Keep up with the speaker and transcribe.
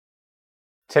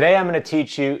Today I'm going to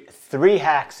teach you 3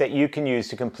 hacks that you can use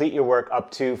to complete your work up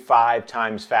to 5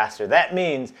 times faster. That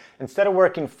means instead of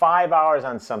working 5 hours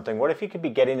on something, what if you could be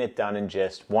getting it done in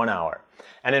just 1 hour?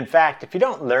 And in fact, if you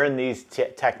don't learn these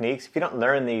techniques, if you don't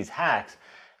learn these hacks,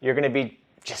 you're going to be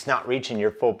just not reaching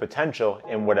your full potential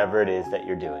in whatever it is that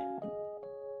you're doing.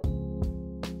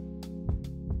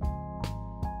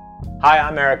 Hi,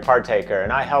 I'm Eric Partaker,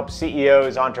 and I help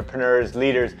CEOs, entrepreneurs,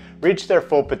 leaders reach their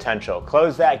full potential,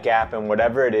 close that gap in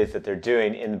whatever it is that they're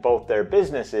doing in both their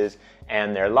businesses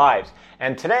and their lives.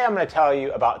 And today I'm going to tell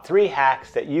you about 3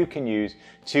 hacks that you can use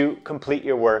to complete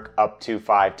your work up to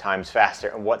 5 times faster,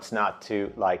 and what's not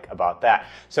to like about that.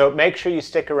 So make sure you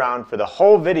stick around for the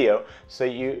whole video so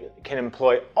you can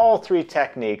employ all 3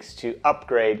 techniques to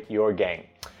upgrade your game.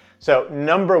 So the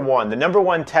number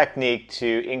one technique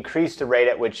to increase the rate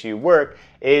at which you work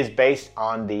is based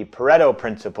on the Pareto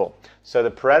principle. So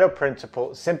the Pareto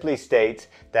principle simply states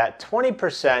that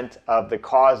 20% of the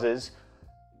causes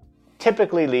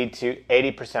typically lead to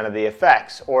 80% of the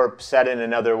effects, or said in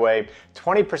another way,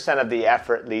 20% of the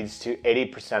effort leads to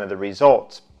 80% of the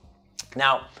results.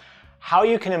 Now, how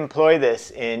you can employ this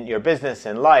in your business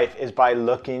and life is by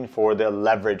looking for the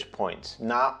leverage points.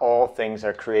 Not all things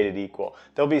are created equal.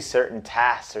 There'll be certain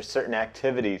tasks or certain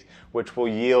activities which will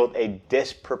yield a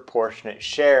disproportionate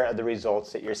share of the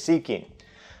results that you're seeking.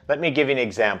 Let me give you an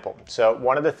example. So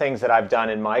one of the things that I've done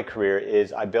in my career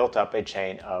is I built up a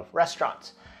chain of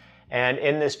restaurants. And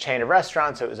in this chain of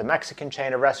restaurants, it was a Mexican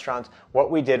chain of restaurants,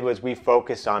 what we did was we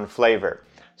focused on flavor.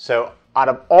 So out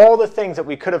of all the things that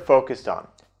we could have focused on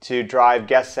to drive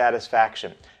guest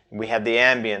satisfaction, we had the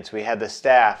ambience, we had the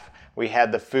staff, we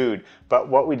had the food. But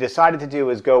what we decided to do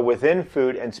was go within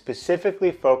food and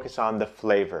specifically focus on the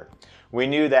flavor. We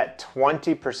knew that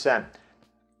 20%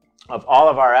 of all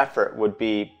of our effort would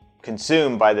be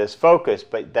consumed by this focus,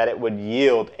 but that it would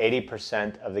yield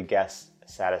 80% of the guest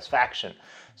satisfaction.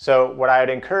 So what I would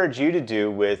encourage you to do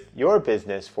with your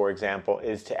business, for example,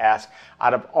 is to ask,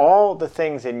 out of all the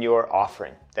things in your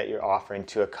offering that you're offering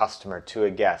to a customer, to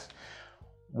a guest,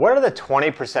 what are the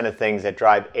 20% of things that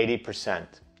drive 80%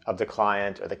 of the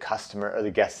client or the customer or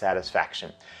the guest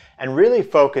satisfaction? And really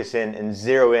focus in and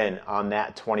zero in on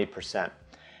that 20%.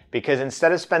 Because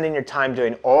instead of spending your time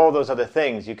doing all those other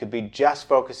things, you could be just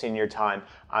focusing your time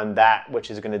on that which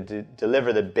is going to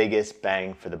deliver the biggest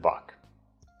bang for the buck.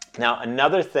 Now,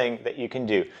 another thing that you can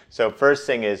do, so first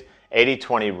thing is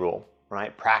 80-20 rule,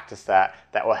 right? Practice that.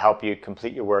 That will help you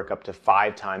complete your work up to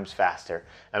 5 times faster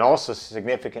and also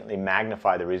significantly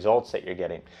magnify the results that you're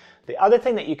getting. The other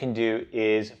thing that you can do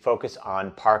is focus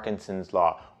on Parkinson's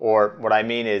law, or what I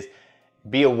mean is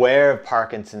be aware of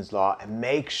Parkinson's law and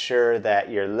make sure that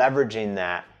you're leveraging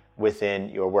that within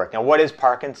your work. Now, what is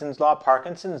Parkinson's law?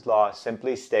 Parkinson's law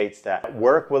simply states that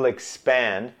work will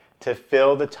expand to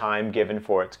fill the time given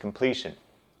for its completion.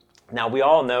 Now, we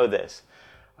all know this.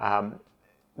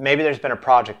 Maybe there's been a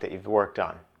project that you've worked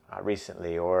on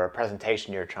recently, or a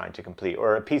presentation you're trying to complete,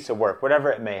 or a piece of work,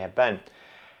 whatever it may have been,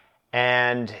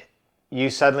 and you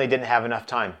suddenly didn't have enough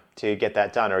time to get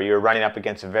that done, or you're running up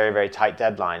against a very, very tight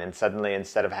deadline, and suddenly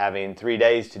instead of having 3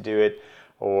 days to do it,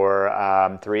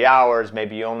 or 3 hours,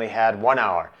 maybe you only had 1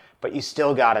 hour, but you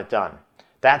still got it done.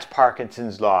 That's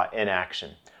Parkinson's law in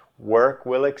action. Work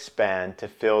will expand to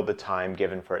fill the time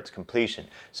given for its completion.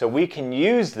 So we can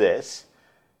use this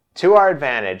to our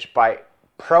advantage by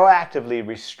proactively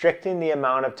restricting the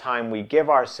amount of time we give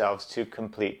ourselves to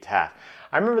complete tasks.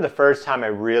 I remember the first time I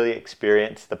really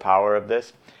experienced the power of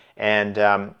this, and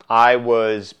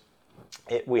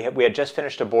we had just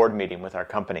finished a board meeting with our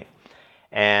company,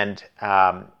 and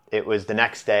it was the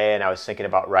next day, and I was thinking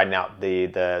about writing out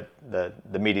the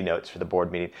meeting notes for the board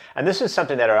meeting. And this is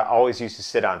something that I always used to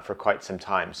sit on for quite some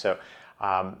time. So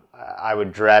I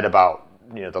would dread about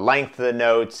the length of the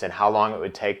notes and how long it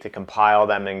would take to compile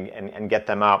them and get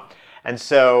them out. And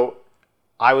so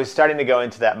I was starting to go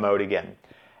into that mode again.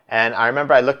 And I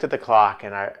remember I looked at the clock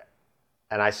and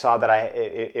I saw that I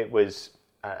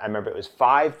remember it was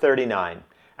 5:39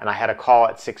 and I had a call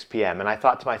at 6 p.m. And I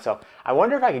thought to myself, I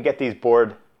wonder if I could get these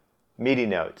board meeting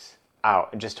notes out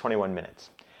in just 21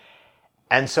 minutes.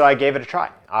 And so I gave it a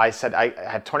try. I said I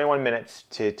had 21 minutes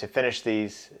to finish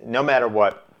these no matter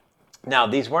what. Now,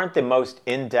 these weren't the most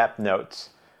in-depth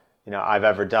notes I've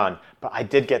ever done, but I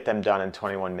did get them done in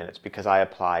 21 minutes because I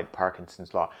applied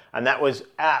Parkinson's law. And that was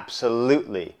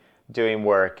absolutely doing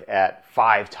work at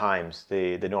 5 times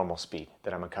the normal speed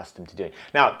that I'm accustomed to doing.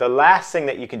 Now, the last thing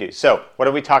that you can do. So what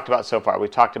have we talked about so far? We've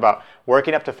talked about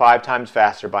working up to 5 times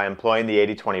faster by employing the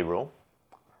 80-20 rule.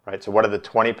 Right? So what are the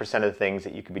 20% of the things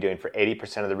that you could be doing for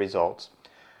 80% of the results?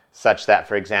 such that,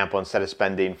 for example, instead of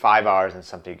spending 5 hours on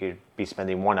something, you could be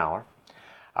spending 1 hour.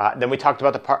 Then we talked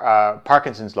about the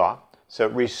Parkinson's law, so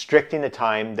restricting the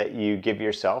time that you give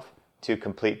yourself to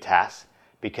complete tasks,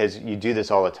 because you do this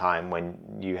all the time when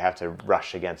you have to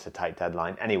rush against a tight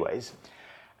deadline anyways.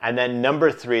 And then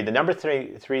number three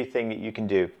thing that you can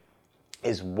do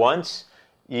is once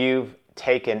you've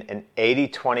taken an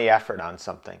 80-20 effort on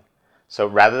something, so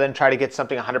rather than try to get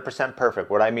something 100%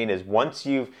 perfect, what I mean is once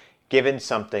you've given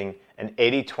something an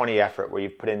 80-20 effort where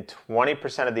you've put in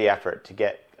 20% of the effort to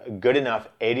get a good enough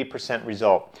 80%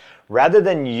 result, rather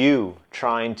than you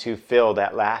trying to fill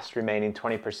that last remaining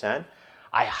 20%,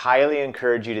 I highly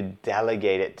encourage you to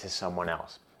delegate it to someone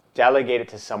else. Delegate it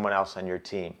to someone else on your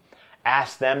team.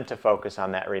 Ask them to focus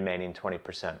on that remaining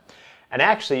 20%. And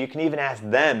actually, you can even ask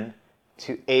them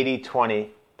to 80-20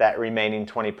 that remaining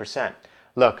 20%.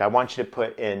 Look, I want you to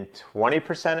put in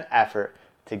 20% effort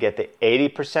to get the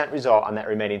 80% result on that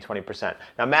remaining 20%.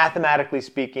 Now, mathematically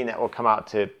speaking, that will come out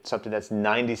to something that's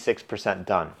 96%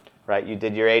 done, right? You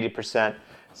did your 80%,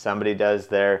 somebody does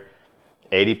their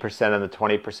 80% of the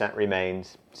 20%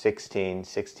 remains, 16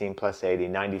 plus 80,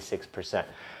 96%.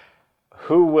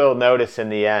 Who will notice in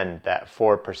the end that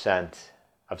 4%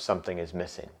 of something is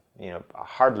missing?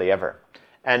 Hardly ever.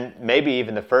 And maybe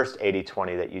even the first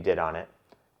 80-20 that you did on it,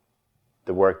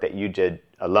 the work that you did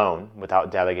alone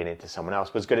without delegating it to someone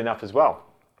else, was good enough as well.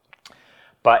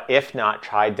 But if not,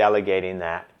 try delegating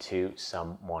that to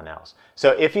someone else.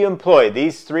 So if you employ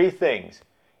these three things,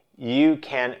 you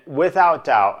can, without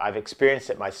doubt, I've experienced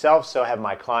it myself, so have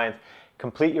my clients,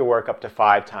 complete your work up to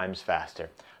 5 times faster.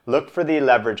 Look for the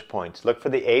leverage points. Look for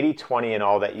the 80-20 in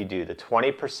all that you do, the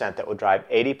 20% that will drive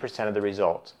 80% of the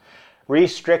results.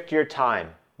 Restrict your time.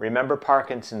 Remember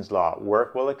Parkinson's law.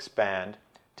 Work will expand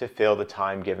to fill the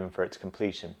time given for its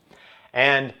completion.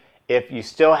 And if you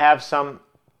still have some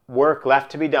work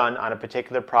left to be done on a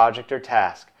particular project or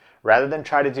task, rather than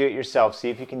try to do it yourself, see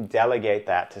if you can delegate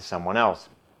that to someone else.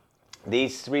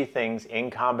 These three things in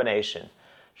combination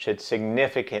should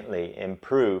significantly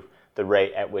improve the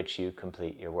rate at which you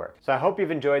complete your work. So I hope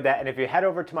you've enjoyed that, and if you head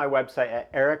over to my website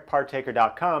at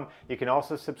ericpartaker.com, you can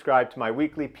also subscribe to my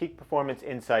weekly Peak Performance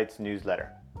Insights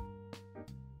newsletter.